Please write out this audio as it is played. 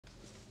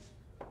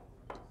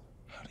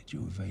did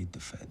you evade the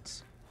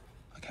feds?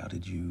 Like, how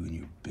did you and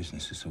your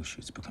business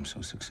associates become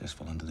so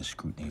successful under the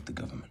scrutiny of the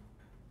government?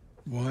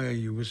 Why are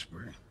you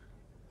whispering?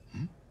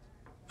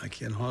 I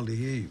can hardly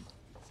hear you.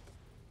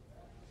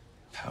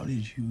 How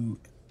did you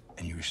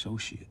and your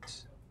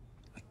associates,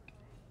 like,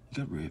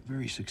 you got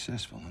very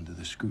successful under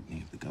the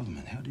scrutiny of the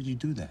government? How did you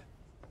do that?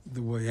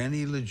 The way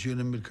any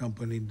legitimate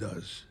company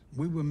does.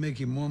 We were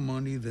making more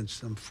money than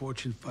some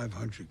Fortune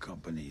 500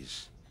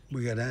 companies.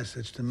 We had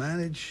assets to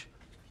manage,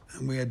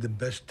 and we had the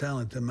best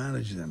talent to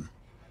manage them.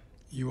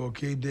 You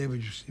okay,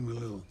 David? You seem a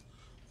little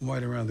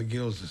white around the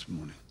gills this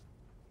morning.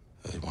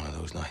 It was one of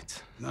those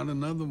nights. Not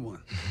another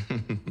one.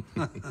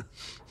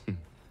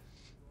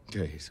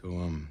 Okay,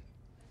 so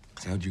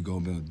how'd you go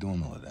about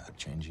doing all of that,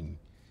 changing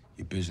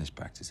your business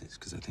practices?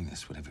 Because I think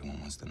that's what everyone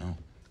wants to know.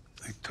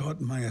 I taught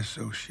my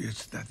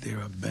associates that there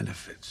are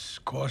benefits,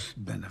 cost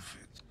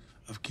benefits,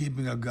 of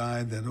keeping a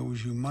guy that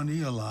owes you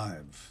money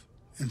alive.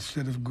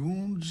 Instead of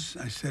goons,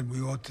 I said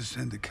we ought to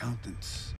send accountants.